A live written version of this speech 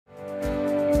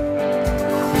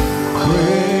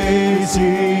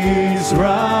Seas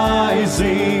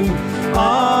rising,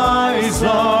 eyes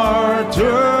are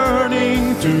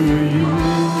turning to you.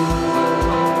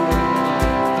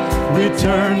 We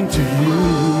turn to you.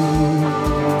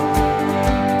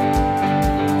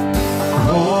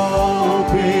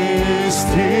 Hope is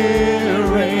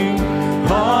stirring,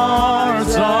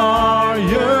 hearts are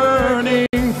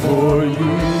yearning for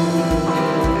you.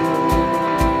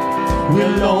 We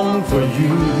long for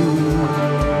you.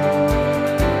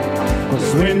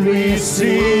 When we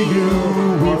see you,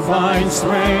 we find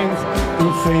strength to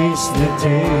face the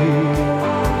day.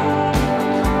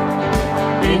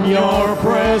 In your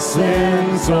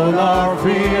presence, all our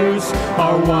fears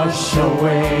are washed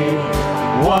away,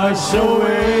 washed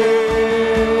away.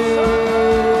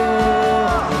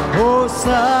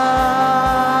 Hosanna,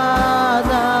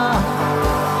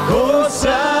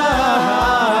 Hosanna,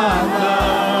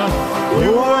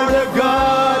 you are the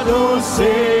God who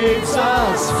saves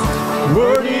us.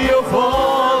 Worthy of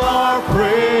all our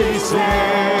praises,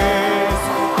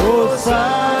 Hosanna,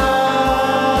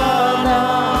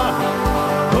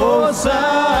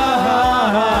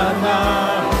 Hosanna,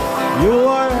 you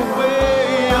are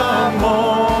way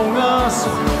among us.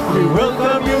 We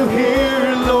welcome you here,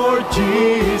 Lord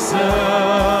Jesus.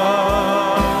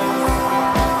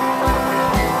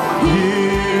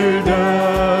 Hear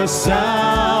the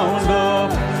sound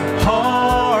of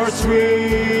hearts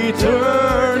returning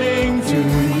to you.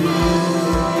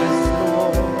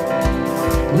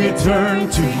 We turn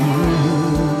to you.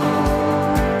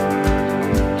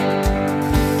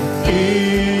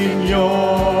 In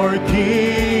your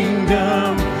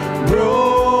kingdom,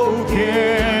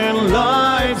 broken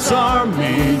lives are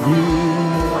made new.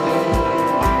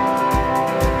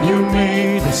 You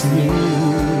made us new.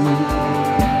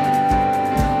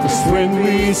 'Cause when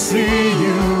we see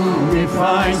you, we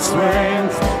find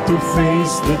strength to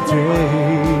face the day.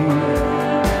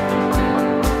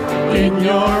 In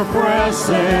your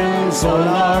presence, all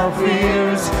our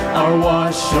fears are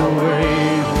washed away,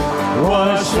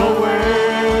 washed away.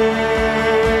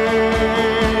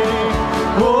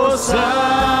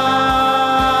 Hosanna,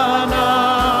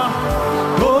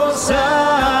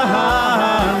 Hosanna,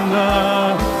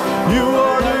 you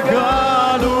are the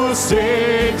God who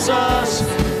saves us,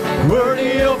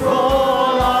 worthy of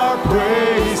all our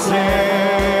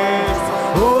praises.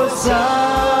 Hosanna,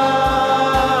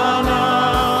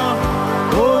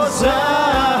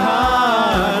 Hosanna,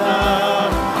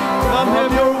 come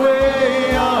have your way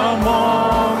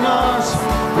among us.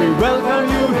 We welcome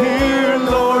you here,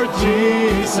 Lord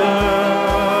Jesus.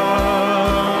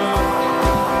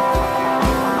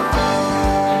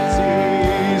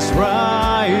 Seas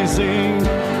rising,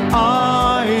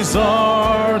 eyes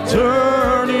are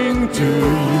turning to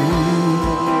you.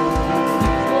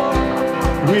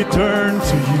 We turn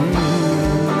to you.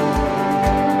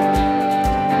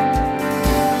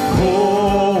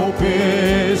 Hope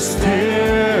is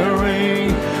stirring,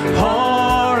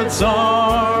 hearts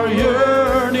are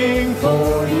yearning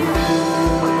for you.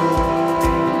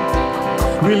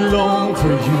 We long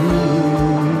for you.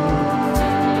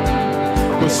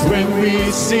 'Cause when we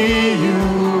see you,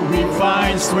 we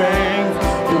find strength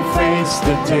to face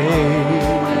the day.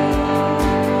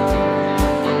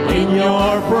 In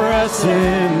your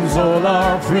presence, all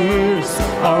our fears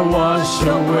are washed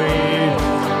away,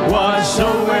 washed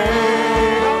away.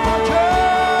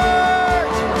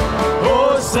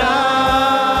 Hosanna,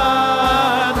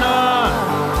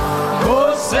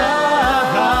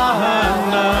 Hosanna,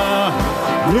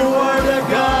 you are the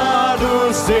God who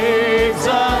saves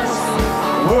us,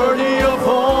 worthy of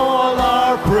all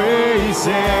our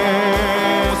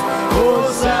praises.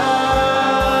 Hosanna,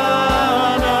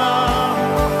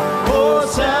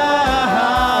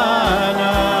 Hosanna,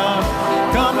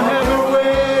 come have your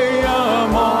way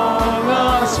among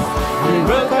us. We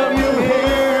welcome you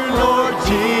here, Lord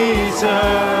Jesus.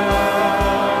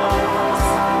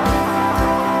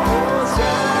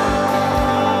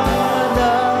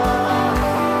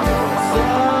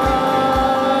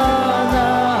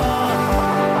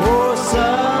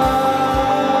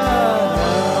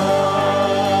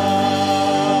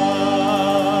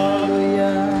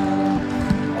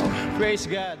 Praise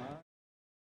God.